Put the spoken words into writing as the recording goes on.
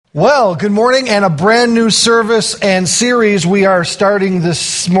Well, good morning, and a brand new service and series we are starting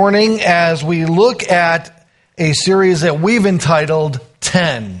this morning as we look at a series that we've entitled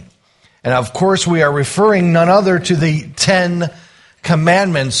 10. And of course, we are referring none other to the 10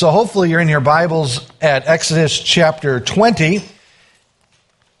 Commandments. So hopefully you're in your Bibles at Exodus chapter 20.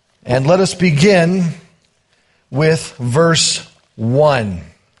 And let us begin with verse 1.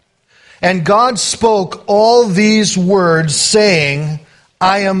 And God spoke all these words, saying,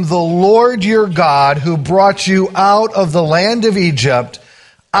 I am the Lord your God who brought you out of the land of Egypt,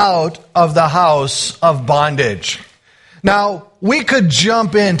 out of the house of bondage. Now, we could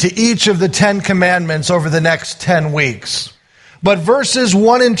jump into each of the 10 commandments over the next 10 weeks. But verses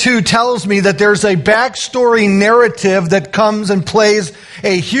 1 and 2 tells me that there's a backstory narrative that comes and plays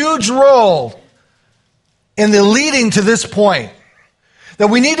a huge role in the leading to this point. That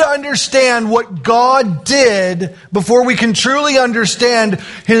we need to understand what God did before we can truly understand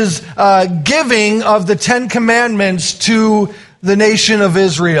His giving of the 10 Commandments to the nation of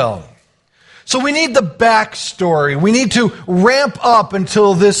Israel. So we need the backstory. We need to ramp up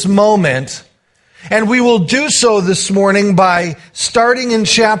until this moment. And we will do so this morning by starting in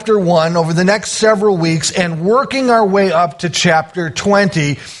chapter 1 over the next several weeks and working our way up to chapter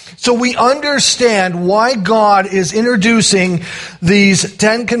 20. So we understand why God is introducing these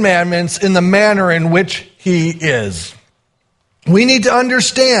 10 commandments in the manner in which He is. We need to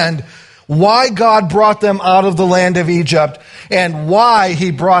understand why God brought them out of the land of Egypt and why He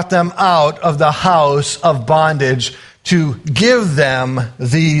brought them out of the house of bondage to give them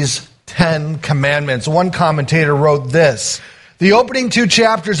these 10 commandments. One commentator wrote this: the opening 2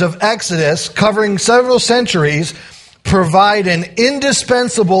 chapters of Exodus, covering several centuries, provide an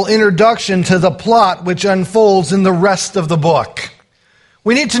indispensable introduction to the plot which unfolds in the rest of the book.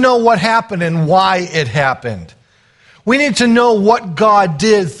 We need to know what happened and why it happened. We need to know what God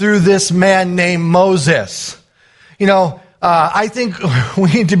did through this man named Moses. I think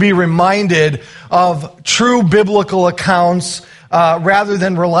we need to be reminded of true biblical accounts rather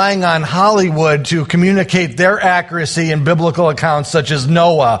than relying on Hollywood to communicate their accuracy in biblical accounts such as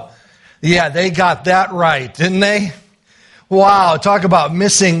Noah. Yeah, they got that right, didn't they? Wow, talk about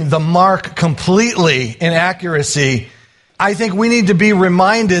missing the mark completely in accuracy. I think we need to be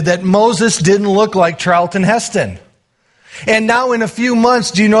reminded that Moses didn't look like Charlton Heston. And now in a few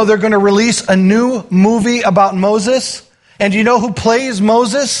months, do you know they're going to release a new movie about Moses? And do you know who plays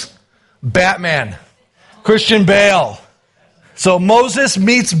Moses? Batman. Christian Bale. So Moses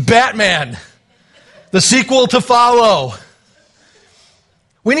meets Batman. The sequel to follow.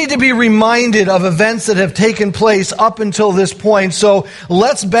 We need to be reminded of events that have taken place up until this point. So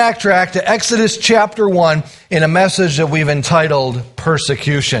let's backtrack to Exodus chapter 1 in a message that we've entitled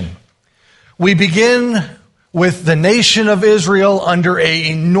Persecution. We begin with the nation of Israel under an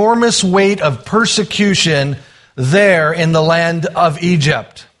enormous weight of persecution there in the land of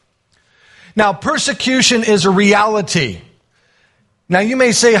Egypt. Now, persecution is a reality. Now, you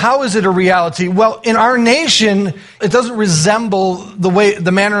may say, how is it a reality? Well, in our nation, it doesn't resemble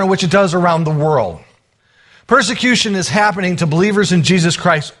the manner in which it does around the world. Persecution is happening to believers in Jesus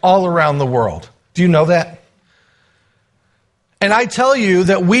Christ all around the world. Do you know that? And I tell you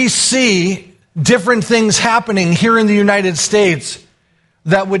that we see different things happening here in the United States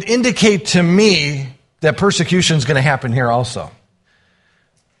that would indicate to me that persecution is going to happen here also.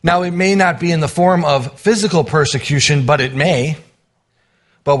 Now, it may not be in the form of physical persecution, but it may.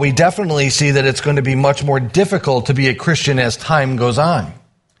 But we definitely see that it's going to be much more difficult to be a Christian as time goes on.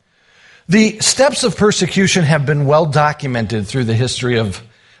 The steps of persecution have been well documented through the history of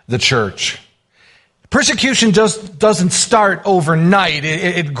the church. Persecution just doesn't start overnight.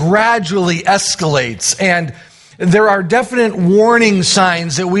 It gradually escalates. And there are definite warning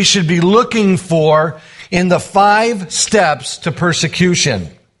signs that we should be looking for in the 5 steps to persecution.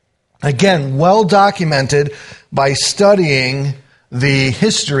 Again, well documented by studying the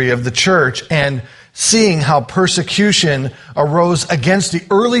history of the church and seeing how persecution arose against the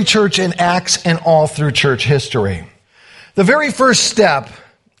early church in Acts and all through church history. The very first step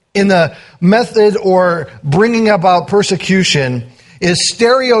in the method or bringing about persecution is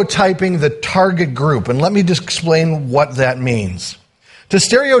stereotyping the target group. And let me just explain what that means. To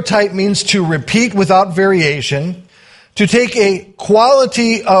stereotype means to repeat without variation, to take a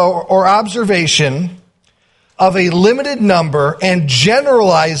quality or observation of a limited number and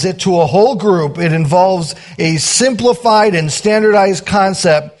generalize it to a whole group. It involves a simplified and standardized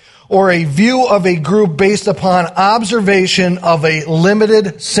concept or a view of a group based upon observation of a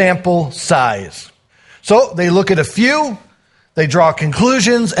limited sample size. So they look at a few, they draw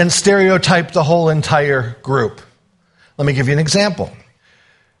conclusions, and stereotype the whole entire group. Let me give you an example.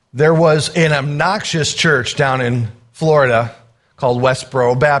 There was an obnoxious church down in Florida called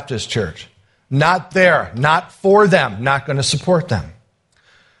Westboro Baptist Church. Not there, not for them, not going to support them.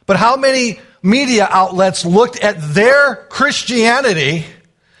 But how many media outlets looked at their Christianity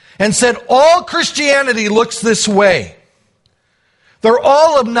and said, all Christianity looks this way. They're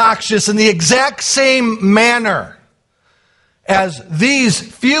all obnoxious in the exact same manner as these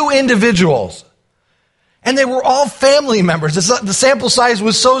few individuals. And they were all family members. The sample size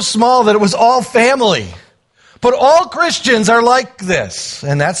was so small that it was all family. But all Christians are like this.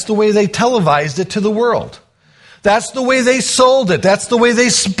 And that's the way they televised it to the world. That's the way they sold it. That's the way they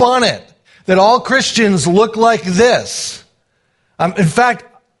spun it. That all Christians look like this. In fact,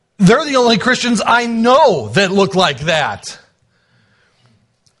 they're the only Christians I know that look like that.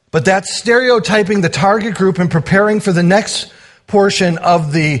 But that's stereotyping the target group and preparing for the next portion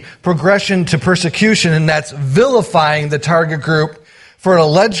of the progression to persecution, and that's vilifying the target group for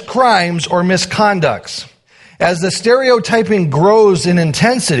alleged crimes or misconducts. As the stereotyping grows in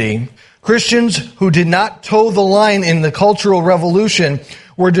intensity, Christians who did not toe the line in the Cultural Revolution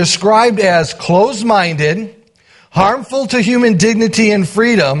were described as closed-minded, harmful to human dignity and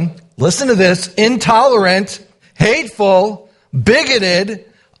freedom, listen to this, intolerant, hateful, bigoted,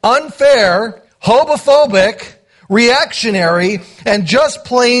 unfair, homophobic, reactionary, and just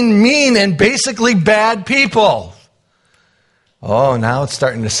plain mean and basically bad people. Oh, now it's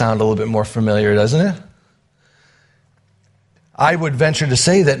starting to sound a little bit more familiar, doesn't it? I would venture to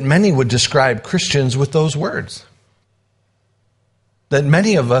say that many would describe Christians with those words. That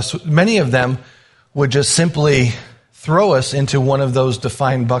many of them would just simply throw us into one of those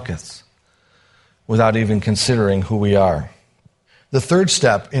defined buckets without even considering who we are. The third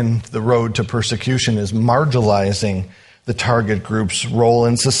step in the road to persecution is marginalizing the target group's role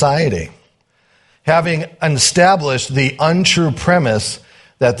in society. Having established the untrue premise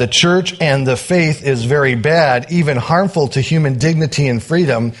that the church and the faith is very bad, even harmful to human dignity and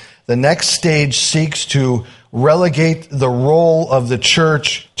freedom, the next stage seeks to relegate the role of the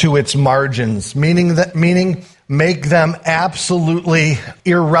church to its margins, meaning make them absolutely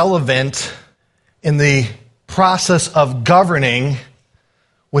irrelevant in the process of governing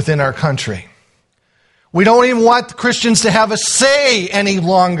within our country. We don't even want Christians to have a say any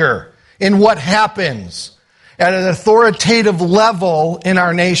longer in what happens at an authoritative level in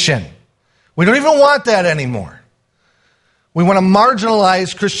our nation. We don't even want that anymore. We want to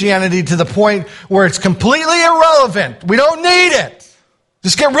marginalize Christianity to the point where it's completely irrelevant. We don't need it.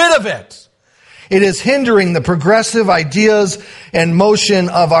 Just get rid of it. It is hindering the progressive ideas and motion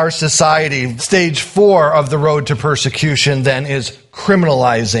of our society. Stage 4 of the road to persecution then is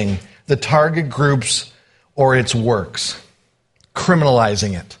criminalizing the target groups or its works.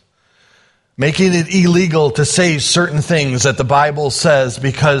 Criminalizing it. Making it illegal to say certain things that the Bible says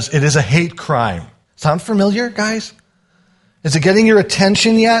because it is a hate crime. Sound familiar, guys? Is it getting your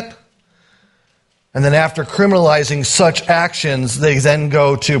attention yet? And then after criminalizing such actions, they then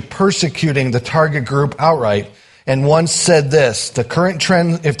go to persecuting the target group outright. And once said this, if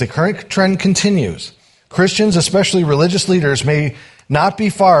the current trend continues, Christians, especially religious leaders, may not be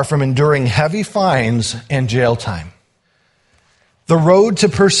far from enduring heavy fines and jail time. The road to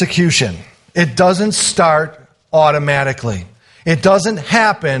persecution, it doesn't start automatically. It doesn't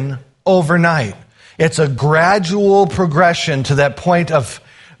happen overnight. It's a gradual progression to that point of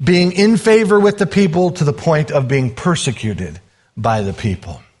being in favor with the people to the point of being persecuted by the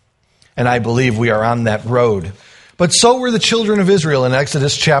people. And I believe we are on that road. But so were the children of Israel in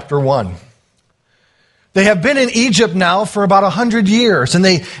Exodus chapter 1. They have been in Egypt now for about 100 years, and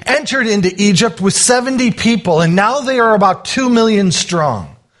they entered into Egypt with 70 people, and now they are about 2 million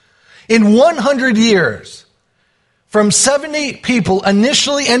strong. In 100 years, from 70 people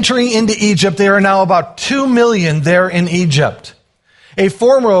initially entering into Egypt, they are now about 2 million there in Egypt. A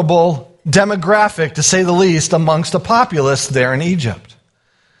formidable demographic, to say the least, amongst the populace there in Egypt.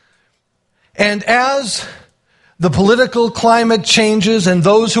 And as the political climate changes and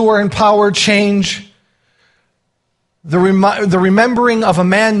those who are in power change, the remembering of a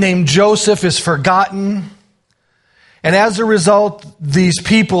man named Joseph is forgotten. And as a result, these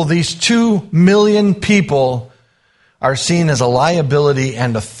people, these 2 million people, are seen as a liability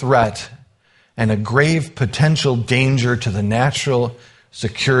and a threat and a grave potential danger to the natural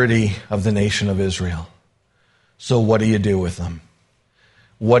security of the nation of Israel. So what do you do with them?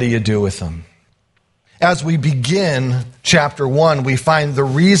 What do you do with them? As we begin chapter 1, we find the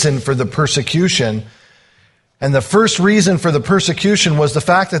reason for the persecution. And the first reason for the persecution was the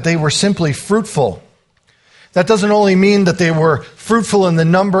fact that they were simply fruitful. That doesn't only mean that they were fruitful in the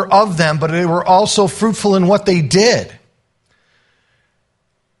number of them, but they were also fruitful in what they did.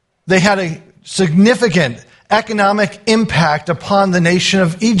 they had a significant economic impact upon the nation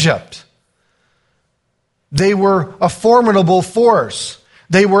of Egypt. They were a formidable force.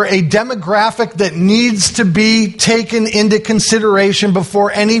 They were a demographic that needs to be taken into consideration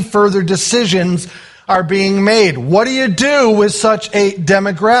before any further decisions are being made. What do you do with such a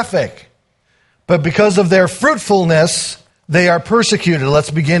demographic? But because of their fruitfulness, they are persecuted.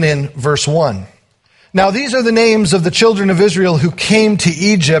 Let's begin in verse 1. Now these are the names of the children of Israel who came to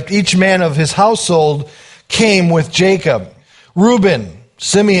Egypt. Each man of his household came with Jacob. Reuben,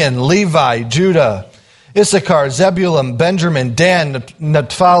 Simeon, Levi, Judah, Issachar, Zebulun, Benjamin, Dan,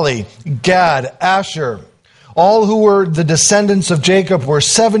 Naphtali, Gad, Asher. All who were the descendants of Jacob were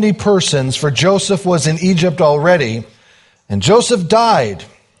 70 persons, for Joseph was in Egypt already. And Joseph died,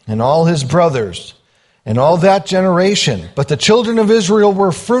 and all his brothers, and all that generation. But the children of Israel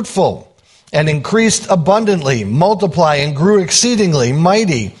were fruitful, and increased abundantly, multiplied, and grew exceedingly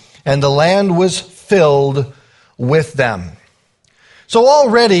mighty, and the land was filled with them. So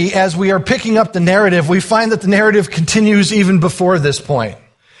already, as we are picking up the narrative, we find that the narrative continues even before this point.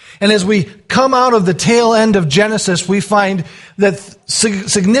 And as we come out of the tail end of Genesis, we find that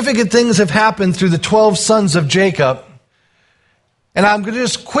significant things have happened through the 12 sons of Jacob. And I'm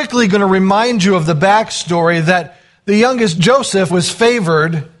just quickly going to remind you of the backstory that the youngest Joseph was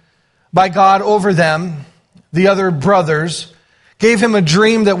favored by God over them, the other brothers, gave him a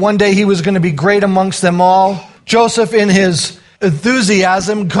dream that one day he was going to be great amongst them all. Joseph, in his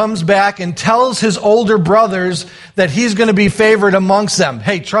enthusiasm, comes back and tells his older brothers that he's going to be favored amongst them.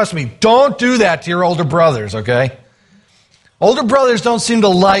 Hey, trust me, don't do that to your older brothers, okay? Older brothers don't seem to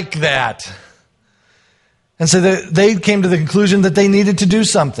like that. And so they came to the conclusion that they needed to do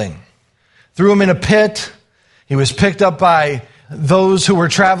something. Threw him in a pit. He was picked up by those who were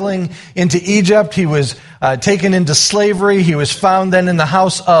traveling into Egypt. He was taken into slavery. He was found then in the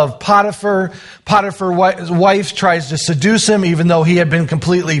house of Potiphar. Potiphar's wife tries to seduce him, even though he had been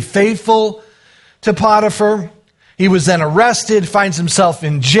completely faithful to Potiphar. He was then arrested, finds himself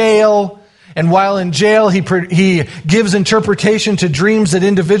in jail. And while in jail, he gives interpretation to dreams that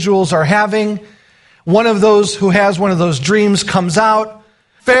individuals are having. One of those who has one of those dreams comes out.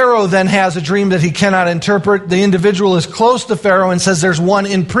 Pharaoh then has a dream that he cannot interpret. The individual is close to Pharaoh and says, there's one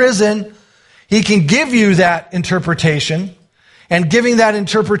in prison. He can give you that interpretation. And giving that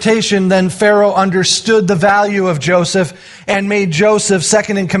interpretation, then Pharaoh understood the value of Joseph and made Joseph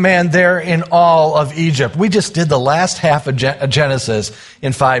second in command there in all of Egypt. We just did the last half of Genesis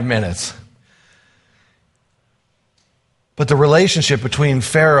in 5 minutes. But the relationship between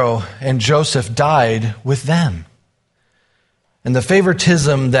Pharaoh and Joseph died with them. And the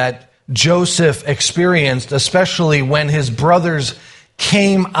favoritism that Joseph experienced, especially when his brothers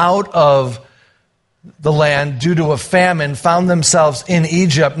came out of the land due to a famine, found themselves in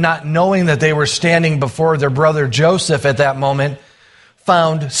Egypt, not knowing that they were standing before their brother Joseph at that moment,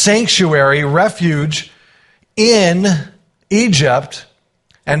 found sanctuary, refuge in Egypt,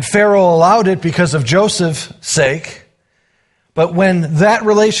 and Pharaoh allowed it because of Joseph's sake. But when that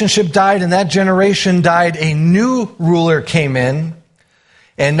relationship died and that generation died, a new ruler came in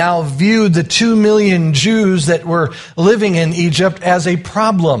and now viewed the 2 million Jews that were living in Egypt as a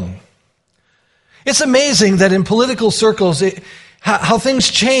problem. It's amazing that in political circles, how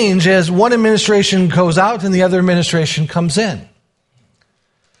things change as one administration goes out and the other administration comes in.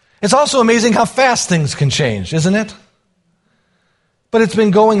 It's also amazing how fast things can change, isn't it? But it's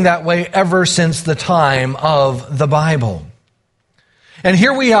been going that way ever since the time of the Bible. And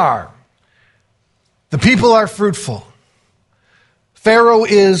here we are. The people are fruitful. Pharaoh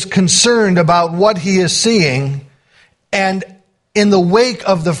is concerned about what he is seeing. And in the wake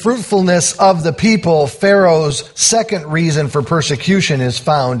of the fruitfulness of the people, Pharaoh's second reason for persecution is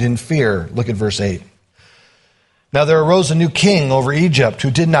found in fear. Look at verse 8. Now there arose a new king over Egypt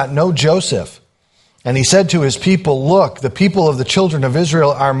who did not know Joseph. And he said to his people, look, the people of the children of Israel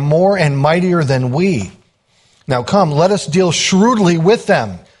are more and mightier than we. Now come, let us deal shrewdly with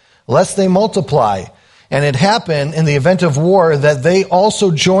them, lest they multiply. And it happen in the event of war that they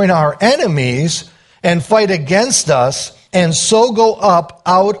also join our enemies and fight against us, and so go up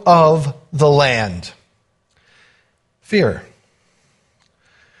out of the land. Fear.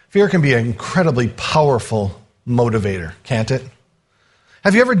 Fear can be an incredibly powerful motivator, can't it?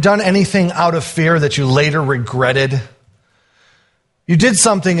 Have you ever done anything out of fear that you later regretted? You did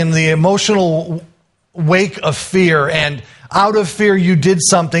something in the emotional wake of fear, and out of fear you did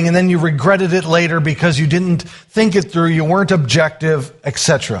something, and then you regretted it later because you didn't think it through, you weren't objective,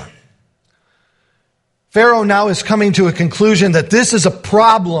 etc. Pharaoh now is coming to a conclusion that this is a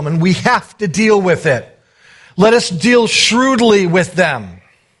problem and we have to deal with it. Let us deal shrewdly with them.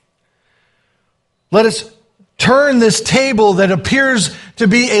 Let us turn this table that appears to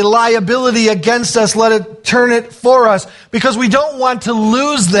be a liability against us, let it turn it for us, because we don't want to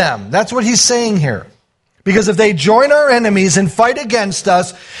lose them. That's what he's saying here. Because if they join our enemies and fight against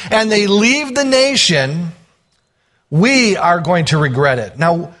us, and they leave the nation, we are going to regret it.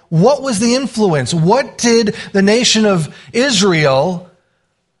 Now, what was the influence? What did the nation of Israel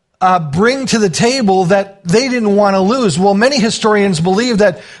bring to the table that they didn't want to lose? Well, many historians believe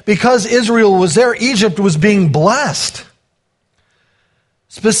that because Israel was there, Egypt was being blessed.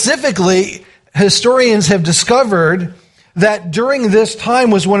 Specifically, historians have discovered that during this time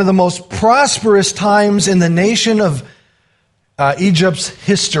was one of the most prosperous times in the nation of Egypt's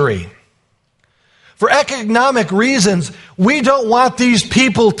history. For economic reasons, we don't want these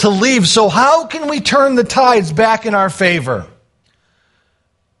people to leave, so how can we turn the tides back in our favor?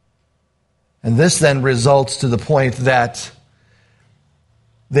 And this then results to the point that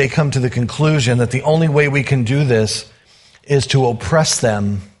they come to the conclusion that the only way we can do this is to oppress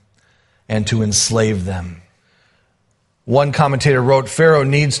them and to enslave them. One commentator wrote, Pharaoh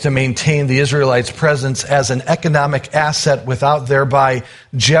needs to maintain the Israelites' presence as an economic asset without thereby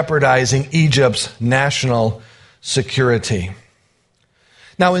jeopardizing Egypt's national security.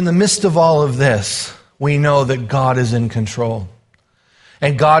 Now, in the midst of all of this, we know that God is in control.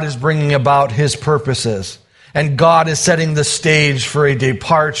 And God is bringing about his purposes. And God is setting the stage for a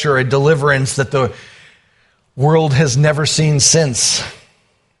departure, a deliverance that the world has never seen since,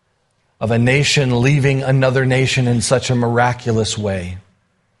 of a nation leaving another nation in such a miraculous way.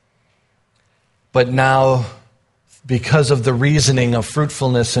 But now, because of the reasoning of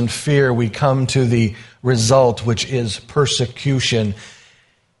fruitfulness and fear, we come to the result, which is persecution.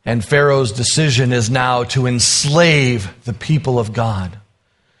 And Pharaoh's decision is now to enslave the people of God,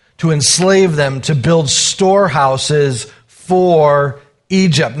 to enslave them, to build storehouses for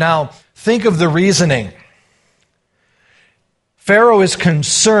Egypt. Now, think of the reasoning. Pharaoh is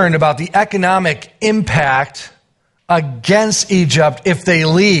concerned about the economic impact against Egypt if they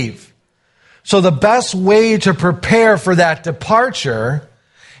leave. So the best way to prepare for that departure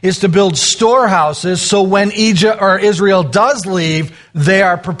is to build storehouses so when Egypt or Israel does leave, they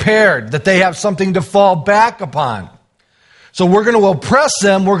are prepared, that they have something to fall back upon. So we're going to oppress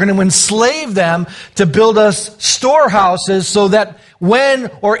them, we're going to enslave them to build us storehouses so that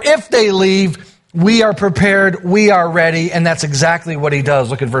when or if they leave, we are prepared, we are ready, and that's exactly what he does.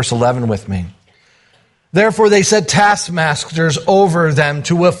 Look at verse 11 with me. Therefore they set taskmasters over them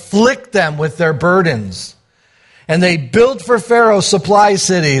to afflict them with their burdens. And they built for Pharaoh supply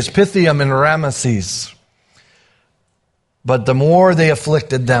cities, Pithom and Ramesses. But the more they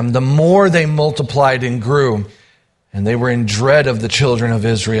afflicted them, the more they multiplied and grew. And they were in dread of the children of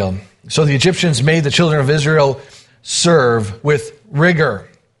Israel. So the Egyptians made the children of Israel serve with rigor.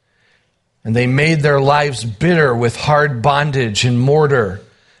 And they made their lives bitter with hard bondage in mortar,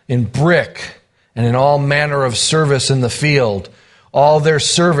 in brick, and in all manner of service in the field. All their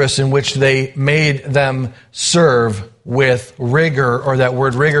service in which they made them serve with rigor, or that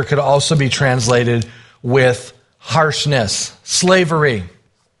word rigor could also be translated with harshness, slavery.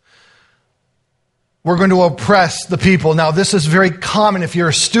 We're going to oppress the people. Now, this is very common. If you're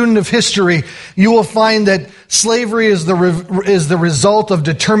a student of history, you will find that slavery is the result of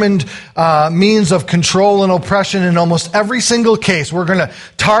determined means of control and oppression in almost every single case. We're going to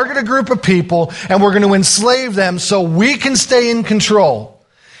target a group of people and we're going to enslave them so we can stay in control.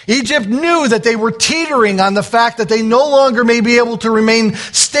 Egypt knew that they were teetering on the fact that they no longer may be able to remain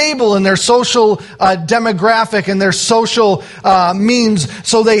stable in their social demographic and their social means,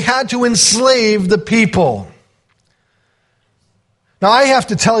 so they had to enslave the people. Now, I have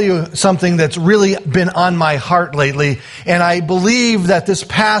to tell you something that's really been on my heart lately, and I believe that this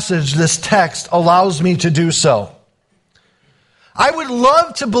passage, this text, allows me to do so. I would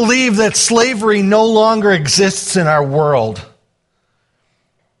love to believe that slavery no longer exists in our world.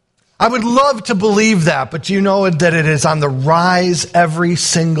 I would love to believe that, but you know that it is on the rise every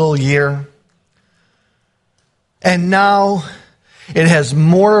single year. And now it has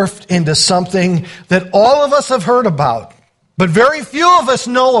morphed into something that all of us have heard about, but very few of us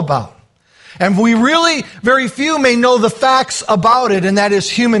know about. And very few may know the facts about it, and that is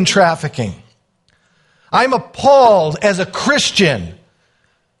human trafficking. I'm appalled as a Christian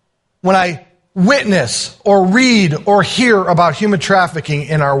when I witness or read or hear about human trafficking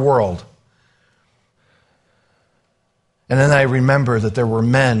in our world. And then I remember that there were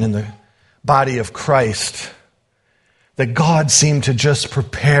men in the body of Christ that God seemed to just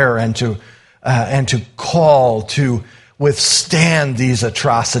prepare and to call to withstand these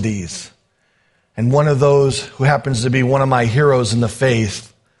atrocities. And one of those who happens to be one of my heroes in the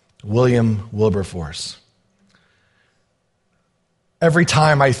faith William Wilberforce. Every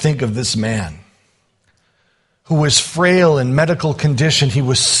time I think of this man, who was frail in medical condition, he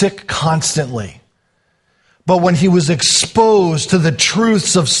was sick constantly. But when he was exposed to the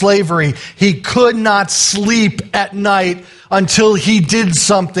truths of slavery, he could not sleep at night until he did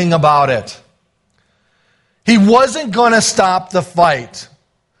something about it. He wasn't going to stop the fight.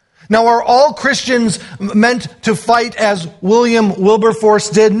 Now, are all Christians meant to fight as William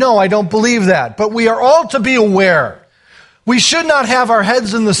Wilberforce did? No, I don't believe that. But we are all to be aware. We should not have our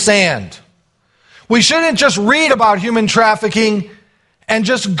heads in the sand. We shouldn't just read about human trafficking and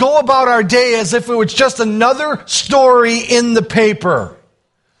just go about our day as if it was just another story in the paper.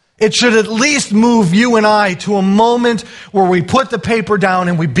 It should at least move you and I to a moment where we put the paper down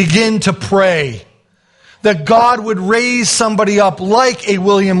and we begin to pray that God would raise somebody up like a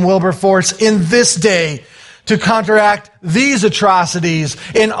William Wilberforce in this day to counteract these atrocities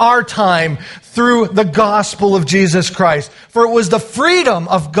in our time through the gospel of Jesus Christ. For it was the freedom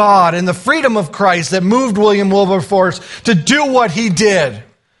of God and the freedom of Christ that moved William Wilberforce to do what he did,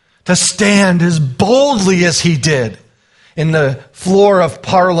 to stand as boldly as he did in the floor of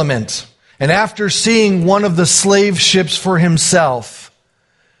Parliament. And after seeing one of the slave ships for himself,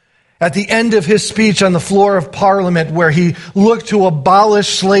 at the end of his speech on the floor of Parliament, where he looked to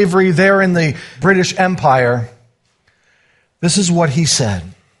abolish slavery there in the British Empire, this is what he said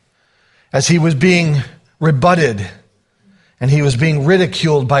as he was being rebutted and he was being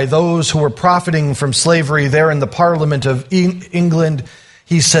ridiculed by those who were profiting from slavery there in the Parliament of England.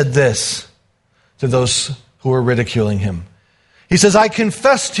 He said this to those who were ridiculing him. He says, "I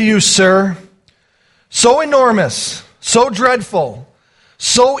confess to you, sir, so enormous, so dreadful,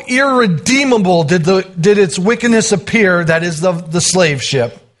 so irredeemable did its wickedness appear," that is the slave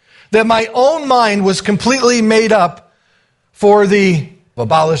ship, "that my own mind was completely made up for the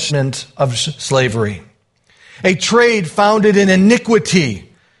abolishment of slavery. A trade founded in iniquity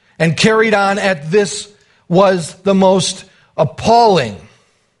and carried on at this was the most appalling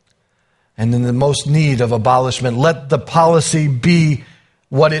and in the most need of abolishment. Let the policy be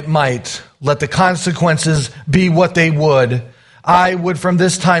what it might. Let the consequences be what they would. I would from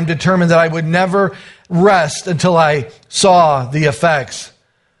this time determine that I would never rest until I saw the effects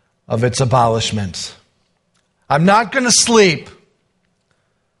of its abolishment. I'm not going to sleep.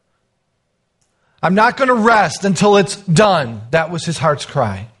 I'm not going to rest until it's done." That was his heart's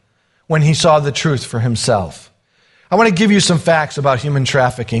cry when he saw the truth for himself. I want to give you some facts about human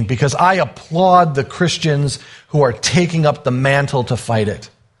trafficking because I applaud the Christians who are taking up the mantle to fight it.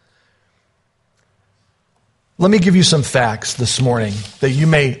 Let me give you some facts this morning that you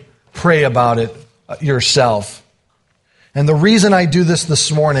may pray about it yourself. And the reason I do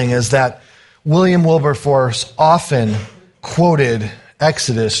this morning is that William Wilberforce often quoted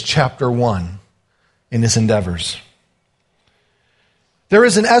Exodus chapter 1 in his endeavors. There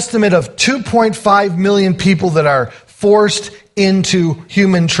is an estimate of 2.5 million people that are forced into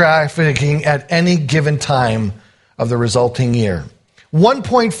human trafficking at any given time of the resulting year.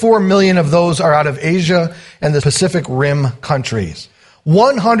 1.4 million of those are out of Asia and the Pacific Rim countries.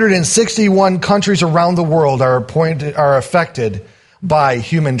 161 countries around the world are affected by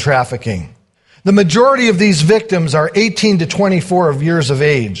human trafficking. The majority of these victims are 18 to 24 years of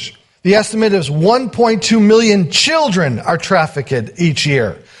age. The estimate is 1.2 million children are trafficked each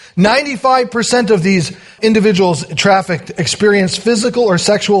year. 95% of these individuals trafficked experience physical or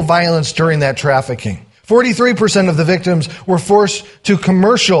sexual violence during that trafficking. 43% of the victims were forced to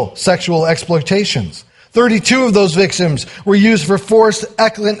commercial sexual exploitations. 32 of those victims were used for forced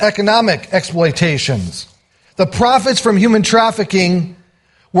economic exploitations. The profits from human trafficking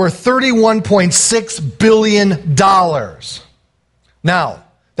were $31.6 billion. Now,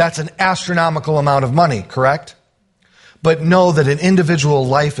 that's an astronomical amount of money, correct? But know that an individual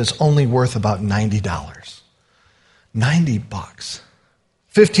life is only worth about $90. $90.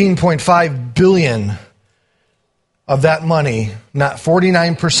 15.5 billion of that money, not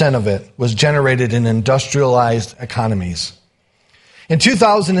 49% of it, was generated in industrialized economies. In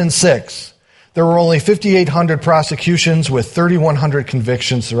 2006, there were only 5,800 prosecutions with 3,100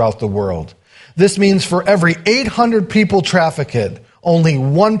 convictions throughout the world. This means for every 800 people trafficked, only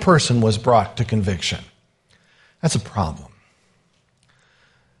one person was brought to conviction. That's a problem.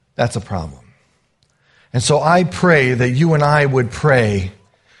 That's a problem. And so I pray that you and I would pray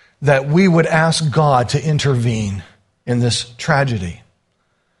that we would ask God to intervene in this tragedy.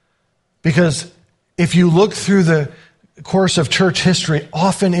 Because if you look through the course of church history,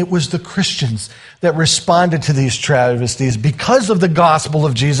 often it was the Christians that responded to these travesties because of the gospel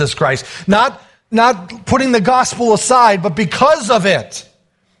of Jesus Christ. Not putting the gospel aside, but because of it.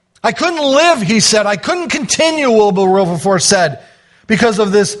 I couldn't live, he said. I couldn't continue, Wilberforce said, because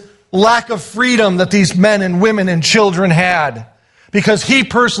of this lack of freedom that these men and women and children had. Because he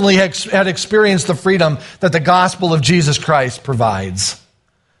personally had experienced the freedom that the gospel of Jesus Christ provides.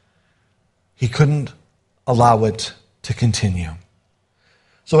 He couldn't allow it to continue.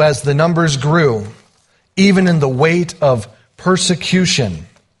 So as the numbers grew, even in the weight of persecution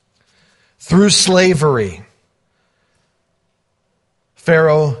through slavery,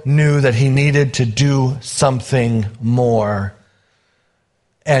 Pharaoh knew that he needed to do something more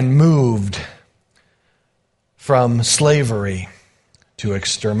and moved from slavery to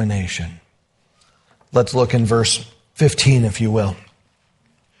extermination. Let's look in verse 15, if you will.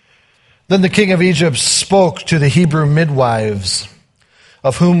 Then the king of Egypt spoke to the Hebrew midwives,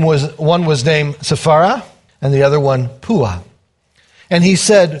 of whom one was named Sephara and the other one Puah. And he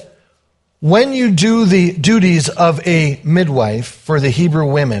said, when you do the duties of a midwife for the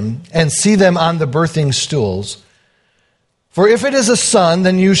Hebrew women and see them on the birthing stools, for if it is a son,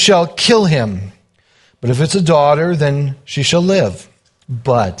 then you shall kill him. But if it's a daughter, then she shall live.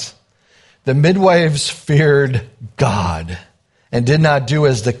 But the midwives feared God and did not do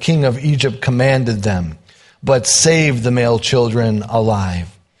as the king of Egypt commanded them, but saved the male children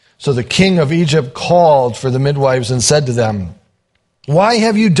alive. So the king of Egypt called for the midwives and said to them, why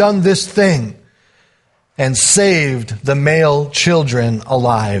have you done this thing and saved the male children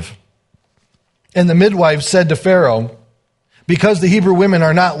alive? And the midwives said to Pharaoh, because the Hebrew women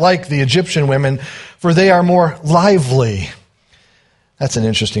are not like the Egyptian women, for they are more lively. That's an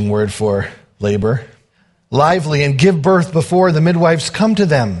interesting word for labor. Lively, and give birth before the midwives come to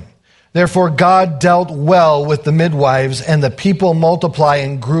them. Therefore God dealt well with the midwives, and the people multiplied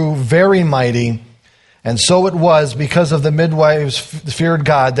and grew very mighty. And so it was, because of the midwives feared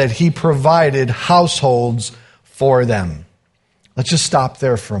God, that he provided households for them. Let's just stop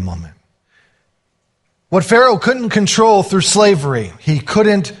there for a moment. What Pharaoh couldn't control through slavery, he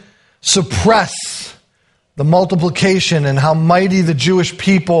couldn't suppress the multiplication and how mighty the Jewish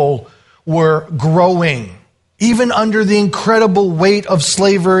people were growing, even under the incredible weight of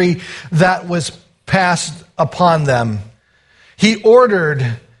slavery that was passed upon them. He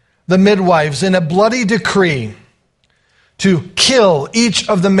ordered the midwives in a bloody decree to kill each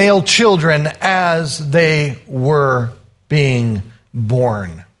of the male children as they were being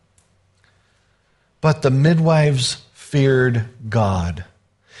born. But the midwives feared God.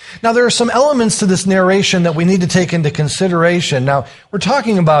 Now, there are some elements to this narration that we need to take into consideration. Now, we're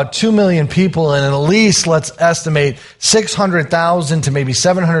talking about 2 million people, and at least, let's estimate, 600,000 to maybe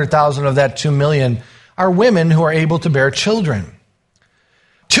 700,000 of that 2 million are women who are able to bear children.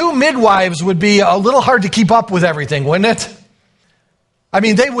 2 midwives would be a little hard to keep up with everything, wouldn't it? I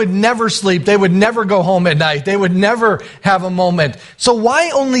mean, they would never sleep. They would never go home at night. They would never have a moment. So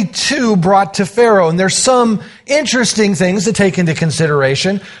why only 2 brought to Pharaoh? And there's some interesting things to take into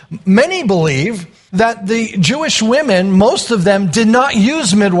consideration. Many believe that the Jewish women, most of them, did not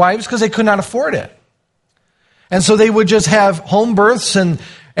use midwives because they could not afford it. And so they would just have home births, and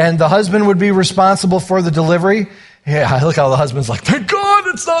the husband would be responsible for the delivery. Yeah, look how the husband's like, thank God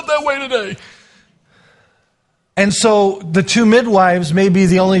it's not that way today. And so the 2 midwives may be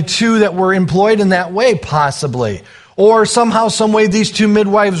the only 2 that were employed in that way, possibly. Or somehow, some way, these 2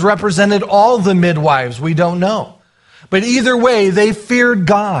 midwives represented all the midwives. We don't know. But either way, they feared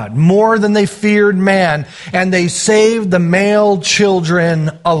God more than they feared man, and they saved the male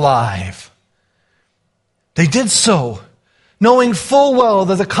children alive. They did so, knowing full well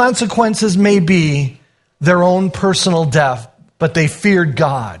that the consequences may be their own personal death, but they feared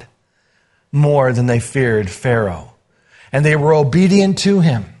God more than they feared Pharaoh. And they were obedient to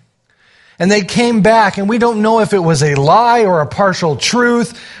him. And they came back, and we don't know if it was a lie or a partial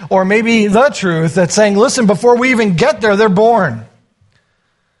truth, or maybe the truth that's saying, listen, before we even get there, they're born.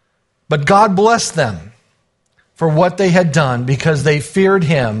 But God blessed them for what they had done because they feared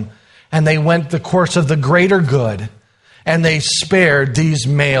him, and they went the course of the greater good, and they spared these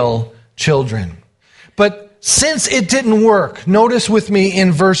male children. But since it didn't work, notice with me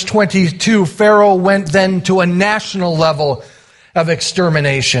in verse 22, Pharaoh went then to a national level of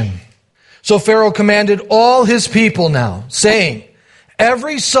extermination. So Pharaoh commanded all his people now, saying,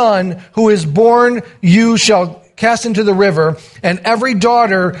 every son who is born you shall cast into the river, and every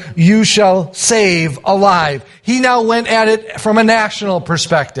daughter you shall save alive. He now went at it from a national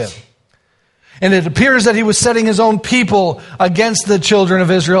perspective. And it appears that he was setting his own people against the children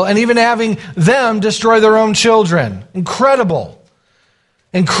of Israel and even having them destroy their own children. Incredible.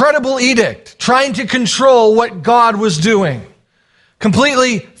 Incredible edict, trying to control what God was doing.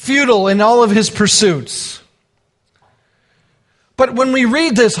 Completely futile in all of his pursuits. But when we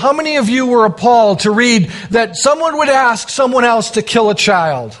read this, how many of you were appalled to read that someone would ask someone else to kill a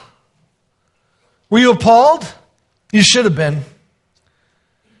child? Were you appalled? You should have been.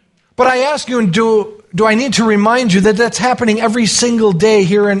 But I ask you, and do I need to remind you that that's happening every single day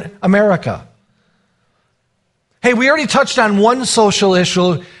here in America? Hey, we already touched on one social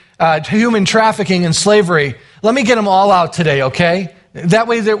issue, human trafficking and slavery. Let me get them all out today, okay? That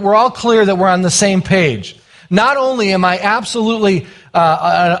way that we're all clear that we're on the same page. Not only am I absolutely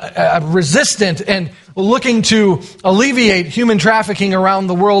resistant and looking to alleviate human trafficking around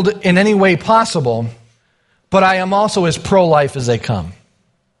the world in any way possible, but I am also as pro-life as they come.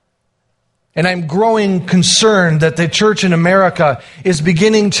 And I'm growing concerned that the church in America is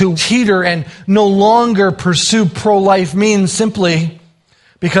beginning to teeter and no longer pursue pro-life means simply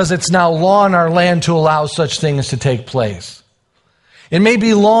because it's now law in our land to allow such things to take place. It may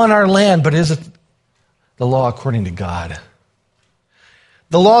be law in our land, but is it the law according to God?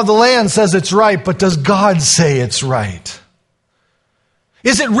 The law of the land says it's right, but does God say it's right?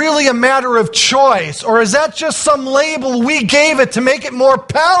 Is it really a matter of choice, or is that just some label we gave it to make it more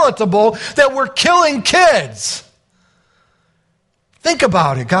palatable that we're killing kids? Think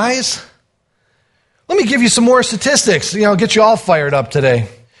about it, guys. Let me give you some more statistics, get you all fired up today.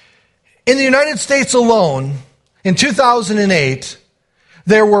 In the United States alone, in 2008,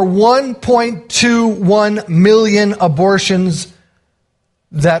 there were 1.21 million abortions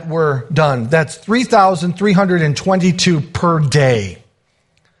that were done. That's 3,322 per day.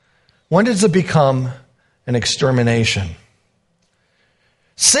 When does it become an extermination?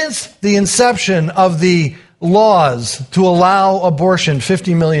 Since the inception of the laws to allow abortion,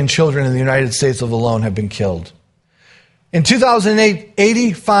 50 million children in the United States alone have been killed. In 2008,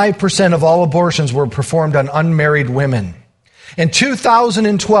 85% of all abortions were performed on unmarried women. In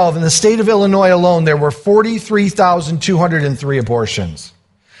 2012, in the state of Illinois alone, there were 43,203 abortions.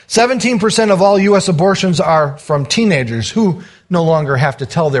 17% of all U.S. abortions are from teenagers who no longer have to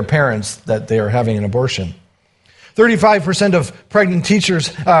tell their parents that they are having an abortion. 35% of pregnant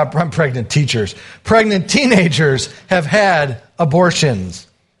teenagers have had abortions.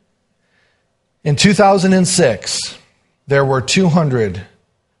 In 2006, there were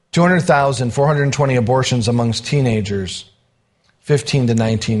 200,420 abortions amongst teenagers 15 to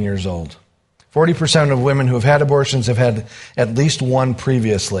 19 years old. 40% of women who have had abortions have had at least one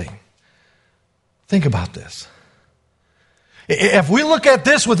previously. Think about this. If we look at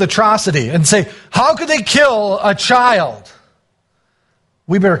this with atrocity and say, how could they kill a child?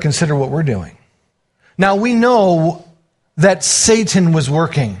 We better consider what we're doing. Now, we know that Satan was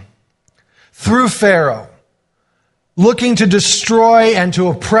working through Pharaoh, looking to destroy and to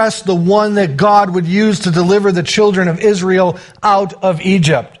oppress the one that God would use to deliver the children of Israel out of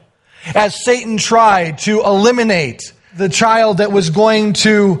Egypt. As Satan tried to eliminate the child that was going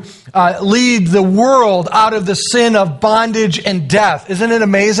to lead the world out of the sin of bondage and death. Isn't it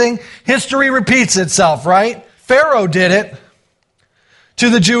amazing? History repeats itself, right? Pharaoh did it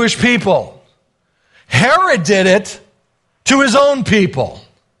to the Jewish people. Herod did it to his own people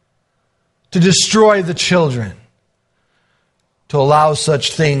to destroy the children. To allow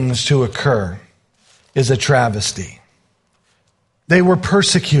such things to occur is a travesty. They were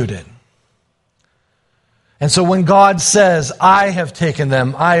persecuted. And so when God says, I have taken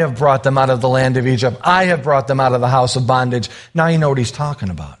them, I have brought them out of the land of Egypt, I have brought them out of the house of bondage, now you know what he's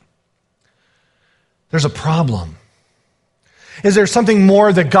talking about. There's a problem. Is there something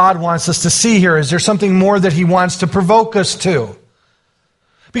more that God wants us to see here? Is there something more that he wants to provoke us to?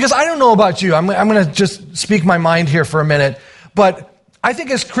 Because I don't know about you. I'm going to just speak my mind here for a minute. But I think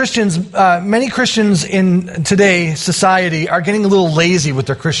as Christians, many Christians in today's society are getting a little lazy with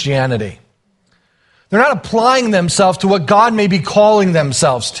their Christianity. They're not applying themselves to what God may be calling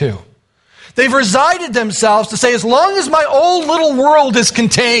themselves to. They've resigned themselves to say, as long as my old little world is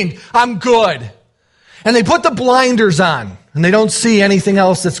contained, I'm good. And they put the blinders on, and they don't see anything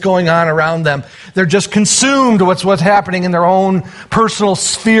else that's going on around them. They're just consumed with what's happening in their own personal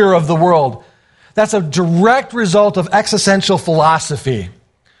sphere of the world. That's a direct result of existential philosophy.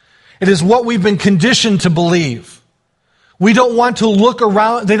 It is what we've been conditioned to believe. We don't want to look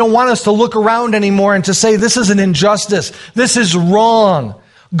around. They don't want us to look around anymore and to say, this is an injustice. This is wrong.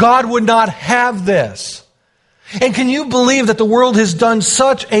 God would not have this. And can you believe that the world has done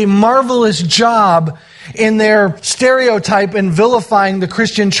such a marvelous job in their stereotype and vilifying the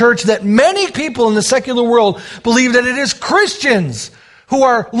Christian church that many people in the secular world believe that it is Christians who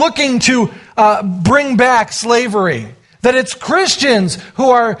are looking to bring back slavery. That it's Christians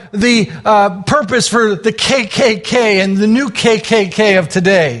who are the purpose for the KKK and the new KKK of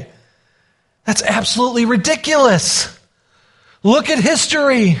today. That's absolutely ridiculous. Look at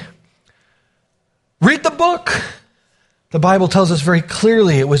history. Read the book. The Bible tells us very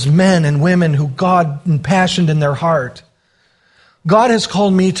clearly it was men and women who God impassioned in their heart. God has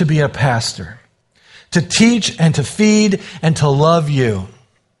called me to be a pastor, to teach and to feed and to love you.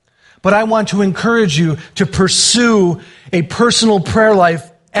 But I want to encourage you to pursue a personal prayer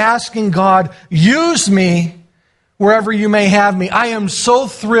life, asking God, use me wherever you may have me. I am so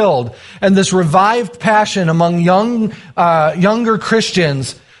thrilled and this revived passion among younger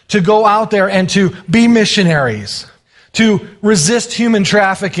Christians to go out there and to be missionaries, to resist human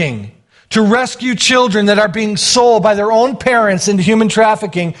trafficking, to rescue children that are being sold by their own parents into human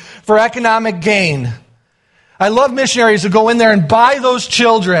trafficking for economic gain. I love missionaries who go in there and buy those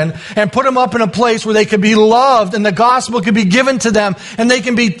children and put them up in a place where they can be loved and the gospel can be given to them and they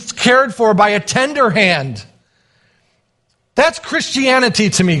can be cared for by a tender hand. That's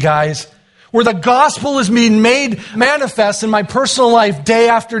Christianity to me, guys, where the gospel is being made manifest in my personal life day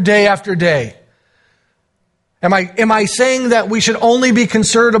after day after day. Am I saying that we should only be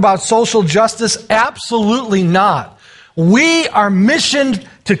concerned about social justice? Absolutely not. We are missioned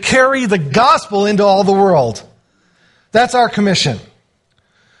to carry the gospel into all the world. That's our commission.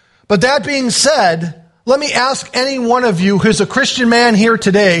 But that being said, let me ask any one of you who's a Christian man here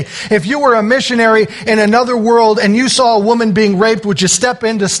today, if you were a missionary in another world and you saw a woman being raped, would you step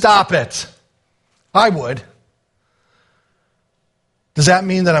in to stop it? I would. Does that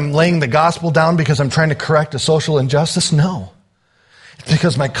mean that I'm laying the gospel down because I'm trying to correct a social injustice? No. It's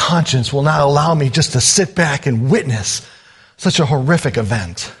because my conscience will not allow me just to sit back and witness such a horrific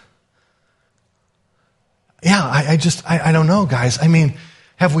event. Yeah, I don't know, guys. I mean,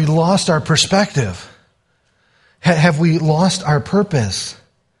 have we lost our perspective? Have we lost our purpose?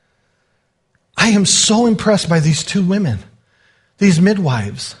 I am so impressed by these two women, these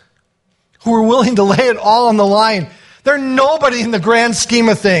midwives, who are willing to lay it all on the line. They're nobody in the grand scheme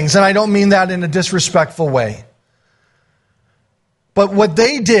of things, and I don't mean that in a disrespectful way. But what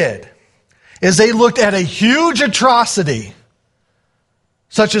they did is they looked at a huge atrocity,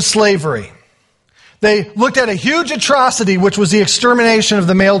 such as slavery. They looked at a huge atrocity, which was the extermination of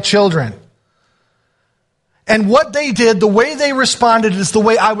the male children. And what they did, the way they responded, is the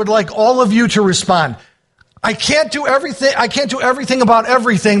way I would like all of you to respond. I can't do everything about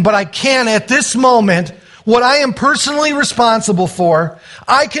everything, but I can at this moment, what I am personally responsible for,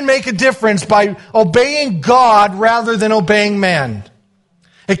 I can make a difference by obeying God rather than obeying man.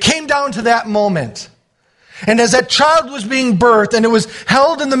 It came down to that moment. And as that child was being birthed and it was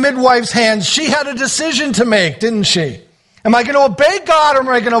held in the midwife's hands, she had a decision to make, didn't she? Am I going to obey God or am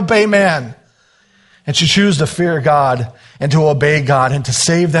I going to obey man? And she chose to fear God and to obey God and to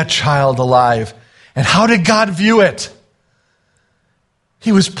save that child alive. And how did God view it?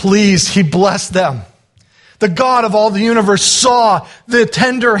 He was pleased. He blessed them. The God of all the universe saw the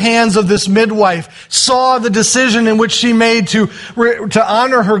tender hands of this midwife, saw the decision in which she made to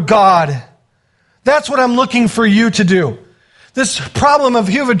honor her God. That's what I'm looking for you to do. This problem of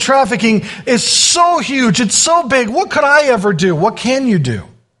human trafficking is so huge. It's so big. What could I ever do? What can you do?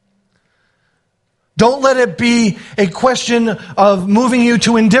 Don't let it be a question of moving you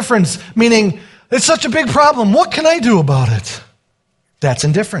to indifference, meaning it's such a big problem. What can I do about it? That's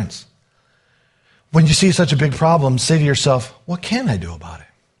indifference. When you see such a big problem, say to yourself, what can I do about it?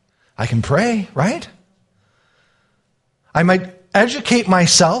 I can pray, right? I might educate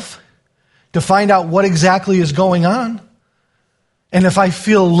myself to find out what exactly is going on. And if I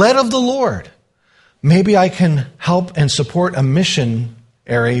feel led of the Lord, maybe I can help and support a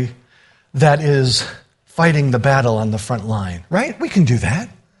missionary that is fighting the battle on the front line, right? We can do that.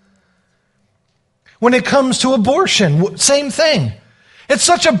 When it comes to abortion, same thing. It's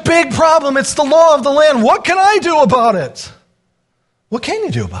such a big problem. It's the law of the land. What can I do about it? What can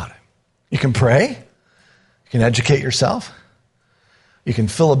you do about it? You can pray. You can educate yourself. You can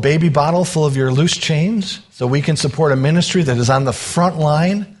fill a baby bottle full of your loose change so we can support a ministry that is on the front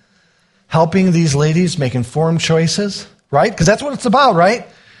line helping these ladies make informed choices, right? Because that's what it's about, right?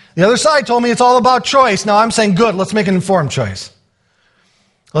 The other side told me it's all about choice. Now I'm saying, good, let's make an informed choice.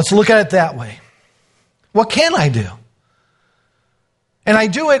 Let's look at it that way. What can I do? And I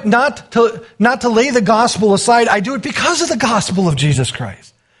do it not to lay the gospel aside. I do it because of the gospel of Jesus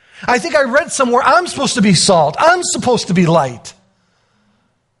Christ. I think I read somewhere I'm supposed to be salt. I'm supposed to be light.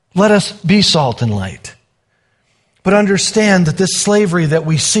 Let us be salt and light. But understand that this slavery that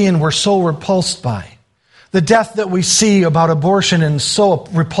we see and we're so repulsed by, the death that we see about abortion and so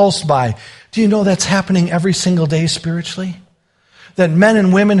repulsed by, do you know that's happening every single day spiritually? that men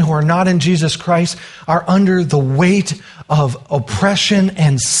and women who are not in Jesus Christ are under the weight of oppression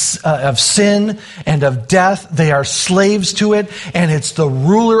and of sin and of death. They are slaves to it, and it's the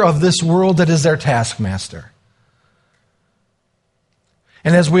ruler of this world that is their taskmaster.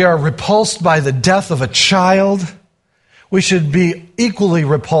 And as we are repulsed by the death of a child, we should be equally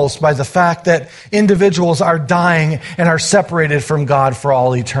repulsed by the fact that individuals are dying and are separated from God for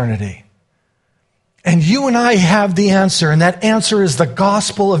all eternity. And you and I have the answer, and that answer is the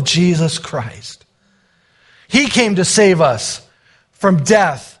gospel of Jesus Christ. He came to save us from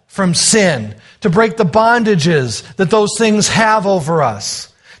death, from sin, to break the bondages that those things have over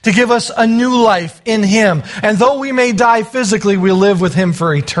us, to give us a new life in Him. And though we may die physically, we live with Him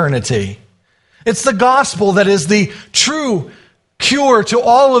for eternity. It's the gospel that is the true cure to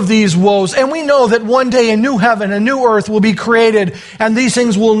all of these woes. And we know that one day a new heaven, a new earth will be created, and these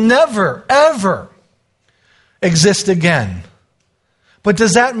things will never, ever exist again. But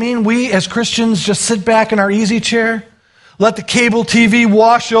does that mean we as Christians just sit back in our easy chair, let the cable TV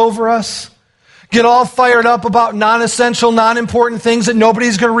wash over us, get all fired up about non-essential, non-important things that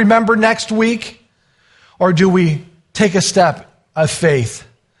nobody's going to remember next week? Or do we take a step of faith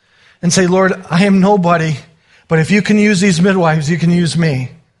and say, Lord, I am nobody, but if you can use these midwives, you can use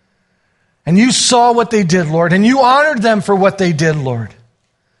me. And you saw what they did, Lord, and you honored them for what they did, Lord.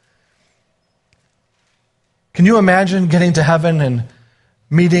 Can you imagine getting to heaven and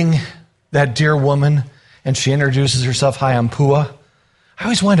meeting that dear woman, and she introduces herself, hi, I'm Pua. I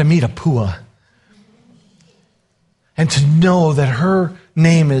always wanted to meet a Pua. And to know that her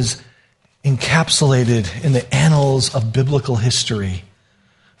name is encapsulated in the annals of biblical history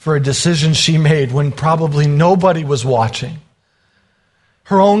for a decision she made when probably nobody was watching.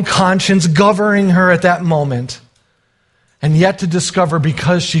 Her own conscience governing her at that moment. And yet to discover,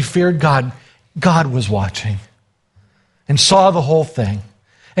 because she feared God, God was watching and saw the whole thing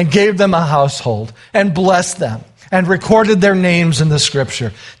and gave them a household and blessed them and recorded their names in the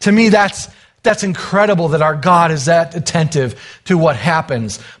Scripture. To me, that's incredible that our God is that attentive to what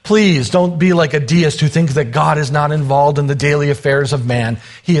happens. Please don't be like a deist who thinks that God is not involved in the daily affairs of man.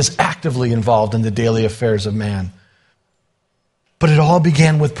 He is actively involved in the daily affairs of man. But it all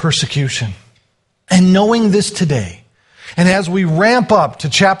began with persecution. And knowing this today, and as we ramp up to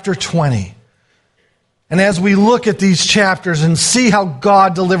chapter 20, and as we look at these chapters and see how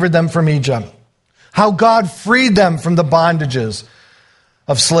God delivered them from Egypt, how God freed them from the bondages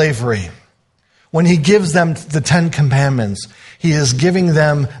of slavery, when He gives them the 10 commandments, He is giving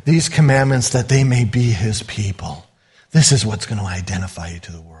them these commandments that they may be His people. This is what's going to identify you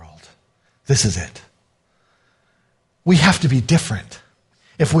to the world. This is it. We have to be different.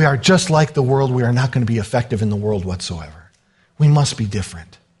 If we are just like the world, we are not going to be effective in the world whatsoever. We must be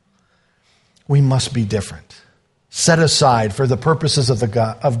different. We must be different. Set aside for the purposes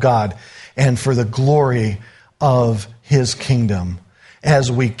of God and for the glory of His kingdom as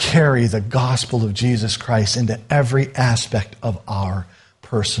we carry the gospel of Jesus Christ into every aspect of our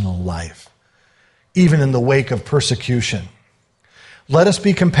personal life, even in the wake of persecution. Let us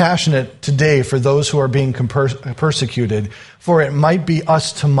be compassionate today for those who are being persecuted, for it might be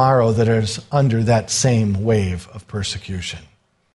us tomorrow that is under that same wave of persecution.